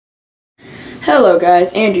Hello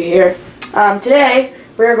guys, Andrew here. Today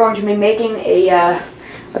we're going to be making a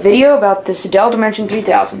video about this Dell Dimension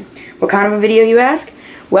 3000. What kind of a video, you ask?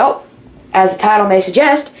 Well, as the title may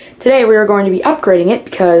suggest, today we are going to be upgrading it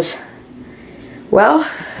because, well,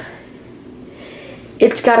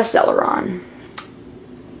 it's got a Celeron.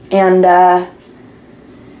 And,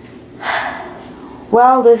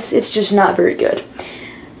 well, it's just not very good.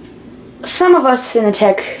 Some of us in the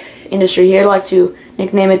tech industry here like to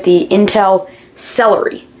nickname it the Intel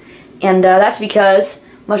Celery. And that's because,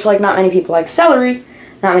 much like not many people like celery,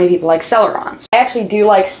 not many people like Celerons. I actually do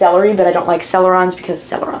like celery, but I don't like Celerons because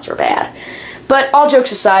Celerons are bad. But all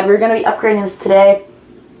jokes aside, we're going to be upgrading this today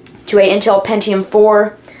to a Intel Pentium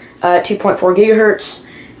 4, 2.4 gigahertz.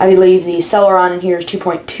 I believe the Celeron in here is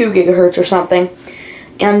 2.2 gigahertz or something.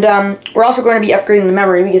 And we're also going to be upgrading the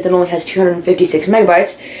memory because it only has 256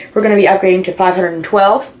 megabytes. We're going to be upgrading to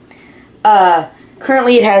 512.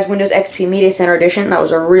 Currently it has Windows XP Media Center Edition. That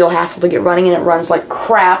was a real hassle to get running, and it runs like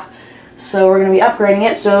crap. So we're going to be upgrading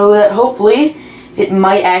it so that hopefully it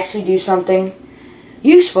might actually do something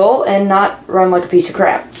useful and not run like a piece of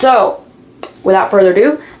crap. So, without further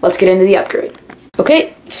ado, let's get into the upgrade.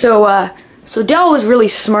 Okay, so Dell was really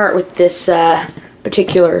smart with this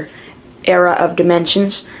particular era of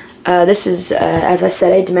Dimensions. This is, as I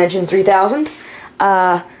said, a Dimension 3000.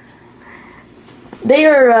 They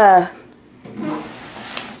are,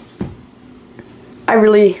 I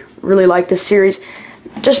really like this series,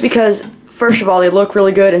 just because, first of all, they look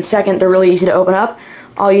really good, and second, they're really easy to open up.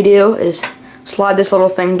 All you do is slide this little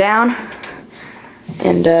thing down,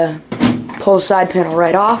 and pull the side panel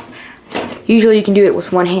right off. Usually you can do it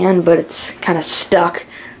with one hand, but it's kind of stuck,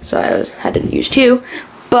 so I had to use two.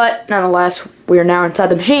 But, nonetheless, we are now inside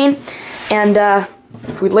the machine, and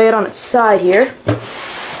if we lay it on its side here,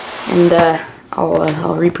 and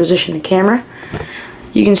I'll reposition the camera,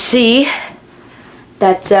 you can see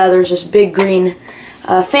that there's this big green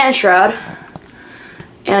fan shroud,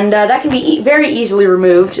 and that can be very easily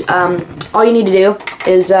removed. All you need to do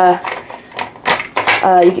is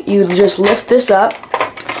you just lift this up,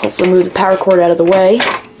 hopefully move the power cord out of the way,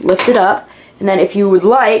 lift it up, and then if you would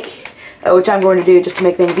like, which I'm going to do just to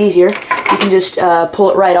make things easier, you can just pull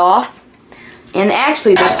it right off. And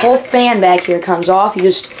actually this whole fan back here comes off. You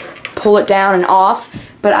just pull it down and off,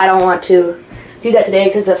 but I don't want to do that today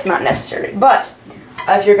because that's not necessary. But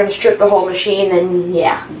if you're going to strip the whole machine, then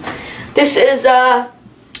yeah. This is,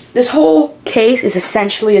 this whole case is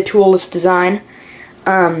essentially a toolless design.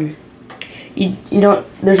 You don't,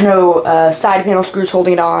 there's no side panel screws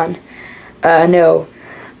holding it on, no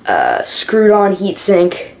screwed on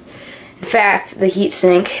heatsink. In fact, the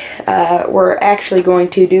heatsink we're actually going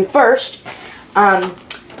to do first.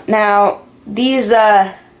 Now, these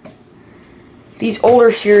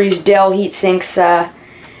older series Dell heatsinks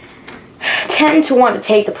tend to want to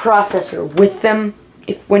take the processor with them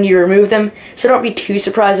when you remove them, so don't be too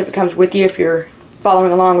surprised if it comes with you if you're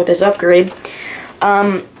following along with this upgrade.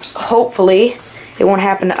 Hopefully it won't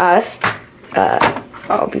happen to us.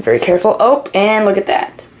 I'll be very careful. Oh, and look at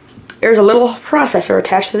that. There's a little processor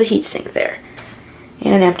attached to the heatsink there,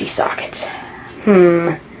 and an empty socket.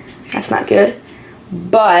 That's not good.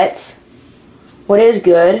 But what is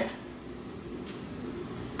good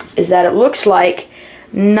is that it looks like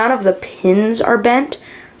none of the pins are bent.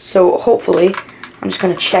 So hopefully, I'm just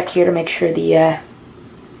going to check here to make sure the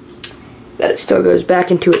that it still goes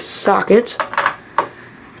back into its socket.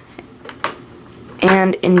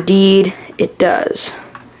 And indeed, it does.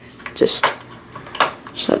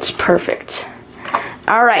 So that's perfect.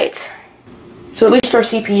 Alright, so at least our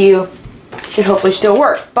CPU should hopefully still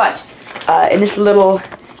work, but in this little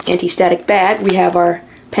anti-static bag we have our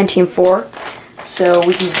Pentium 4, so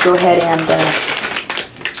we can just go ahead and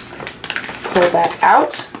pull that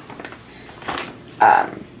out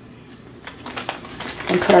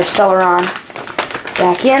and put our Celeron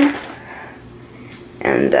back in,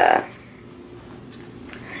 and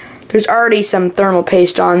there's already some thermal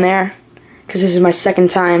paste on there because this is my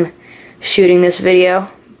second time shooting this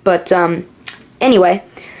video. But anyway,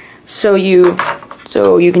 so you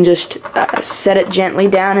can just set it gently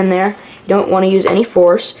down in there. You don't want to use any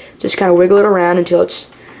force. Just kind of wiggle it around until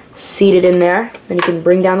it's seated in there. Then you can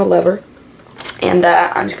bring down the lever. And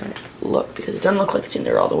I'm just going to look because it doesn't look like it's in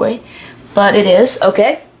there all the way, but it is.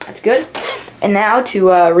 Okay, that's good. And now to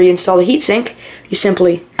reinstall the heatsink, you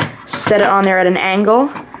simply set it on there at an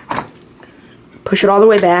angle, push it all the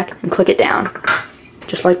way back, and click it down,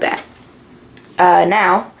 just like that.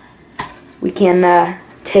 Now, we can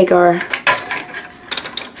take our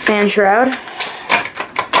fan shroud,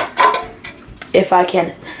 if I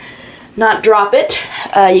can not drop it,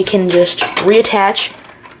 you can just reattach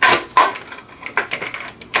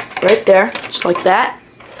right there, just like that.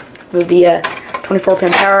 Move the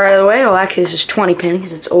 24-pin power out of the way. Well, actually, this is 20-pin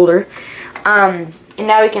because it's older. And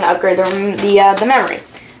now we can upgrade the memory.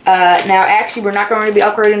 Now, actually, we're not going to be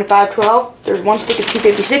upgrading to 512. There's one stick of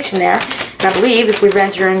 256 in there, and I believe if we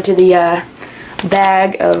venture into the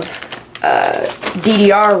bag of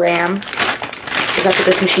DDR RAM, that's what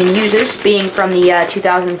this machine uses, being from the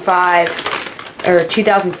 2005 or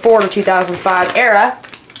 2004 to 2005 era,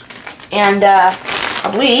 and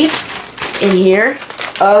I believe in here,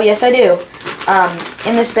 oh yes I do,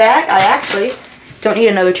 in this bag I actually don't need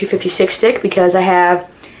another 256 stick because I have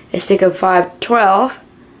a stick of 512. I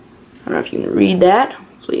don't know if you can read that.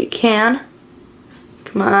 Hopefully you can.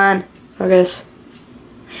 Come on, focus.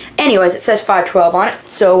 Anyways, it says 512 on it,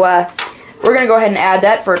 so we're going to go ahead and add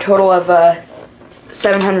that for a total of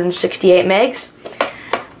 768 megs.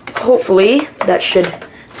 Hopefully that should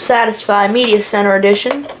satisfy Media Center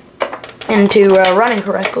Edition into running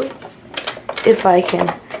correctly. If I can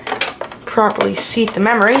properly seat the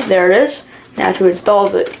memory, there it is. Now to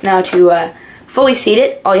install it, now to fully seat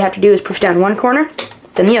it, all you have to do is push down one corner,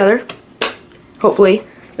 then the other. Hopefully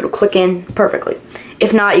it'll click in perfectly.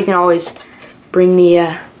 If not, you can always bring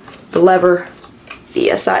the lever,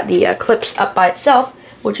 the clips up by itself,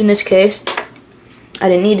 which in this case I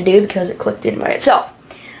didn't need to do because it clicked in by itself.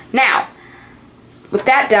 Now, with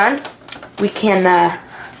that done, we can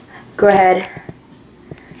go ahead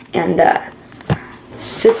and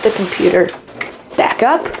sit the computer back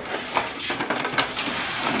up.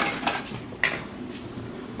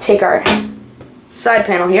 Take our side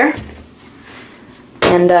panel here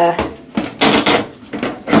and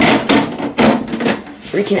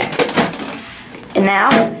reconnect it. And now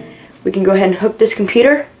we can go ahead and hook this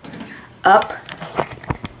computer up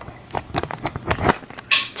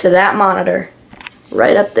to that monitor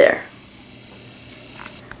right up there.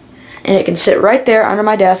 And it can sit right there under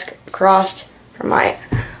my desk across from my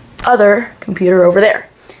other computer over there.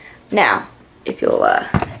 Now, if you'll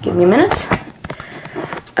give me a minute,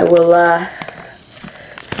 I will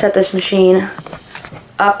set this machine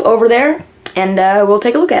up over there and we'll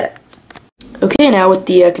take a look at it. Okay, now with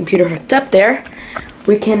the computer hooked up there,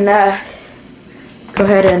 we can go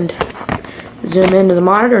ahead and zoom into the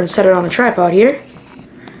monitor and set it on the tripod here.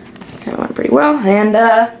 That went pretty well, and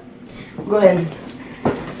we'll go ahead and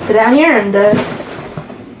sit down here and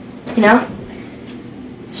you know,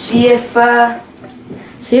 see if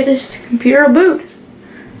this computer will boot.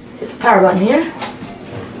 Hit the power button here.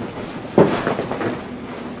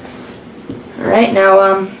 All right,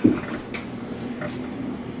 now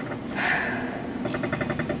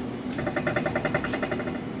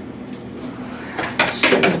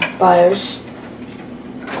BIOS.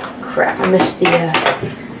 Crap, I missed the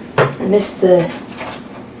let's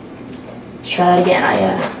try that again. I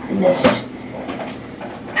missed the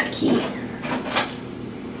key.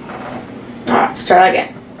 Alright, let's try that again.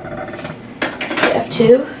 F2.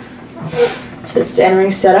 So it's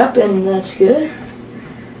entering setup, and that's good.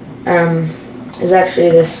 It's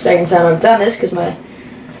actually the second time I've done this because my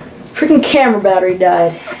freaking camera battery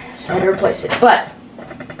died, so I had to replace it. But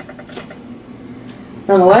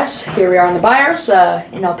nonetheless, here we are on the BIOS,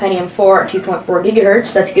 Intel Pentium 4 at 2.4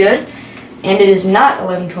 gigahertz. That's good, and it is not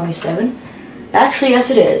 11:27. Actually, yes,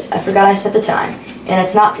 it is. I forgot I set the time, and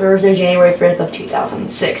it's not Thursday, January 5th of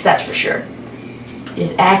 2006. That's for sure. It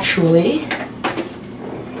is actually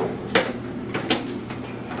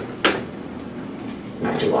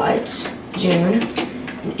not July. It's June.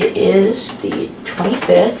 And it is the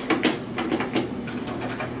 25th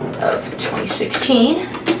of 2016.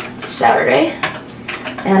 It's a Saturday.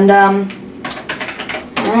 And,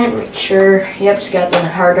 alright, make sure, yep, it's got the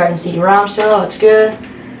hard drive and CD-ROM still, that's good.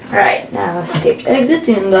 Alright, now let's take exit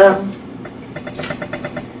and,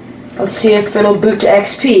 let's see if it'll boot to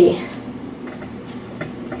XP.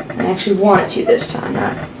 I actually want it to this time,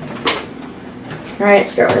 not. Alright,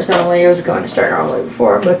 start as normally. It was going to start normally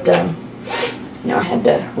before, but, you know, I had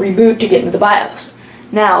to reboot to get into the BIOS.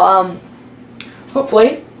 Now,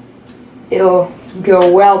 hopefully, it'll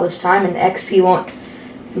go well this time and XP won't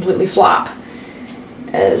completely flop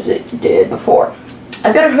as it did before. I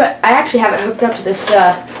actually have it hooked up to this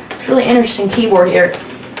really interesting keyboard here.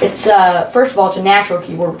 It's first of all, it's a natural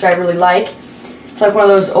keyboard, which I really like. It's like one of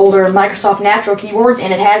those older Microsoft natural keyboards,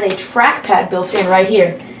 and it has a trackpad built in right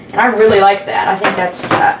here, and I really like that. I think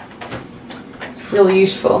that's really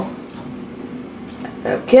useful.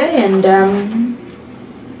 Okay, and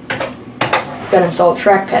got to install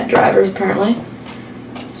trackpad drivers apparently.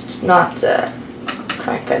 It's not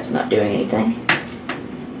trackpad's not doing anything.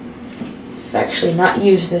 I've actually not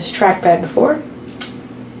used this trackpad before.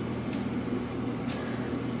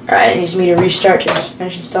 Alright, it needs me to restart to just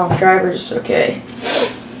finish installing drivers. Okay.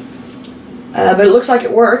 But it looks like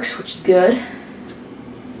it works, which is good.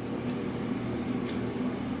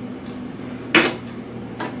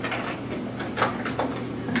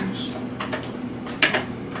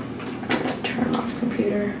 Turn off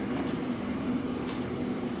computer.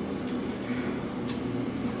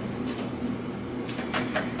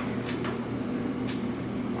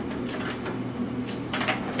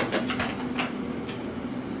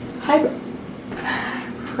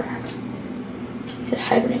 Crap. Hit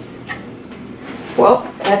hibernate. Well,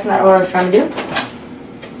 that's not what I was trying to do.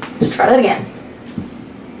 Let's try that again.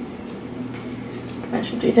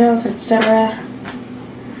 Dimension 3000, etc.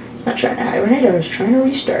 Not trying to hibernate, I was trying to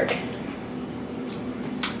restart.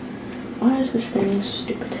 Why is this thing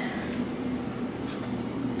stupid?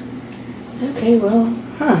 Okay, well,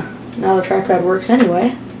 now the trackpad works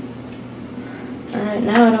anyway. Alright,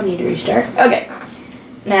 now I don't need to restart. Okay.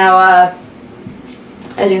 Now,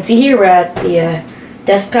 as you can see here, we're at the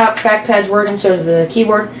desktop. Trackpad's working, so is the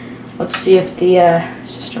keyboard. Let's see if the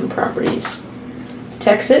system properties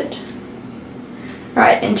detects it.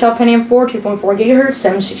 Alright, Intel Pentium 4, 2.4 GHz,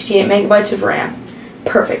 768 megabytes of RAM.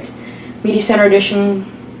 Perfect. Media Center Edition,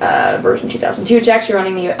 version 2002. It's actually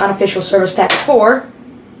running the unofficial Service Pack 4.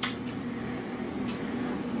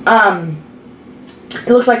 It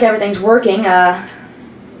looks like everything's working.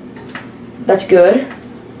 That's good.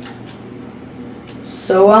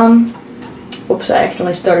 So, whoops, I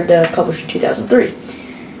accidentally started publishing 2003.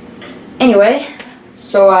 Anyway,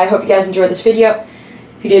 so I hope you guys enjoyed this video.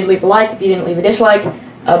 If you did, leave a like. If you didn't, leave a dislike.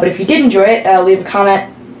 But if you did enjoy it, leave a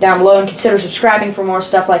comment down below and consider subscribing for more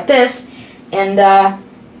stuff like this. And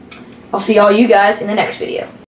I'll see all you guys in the next video.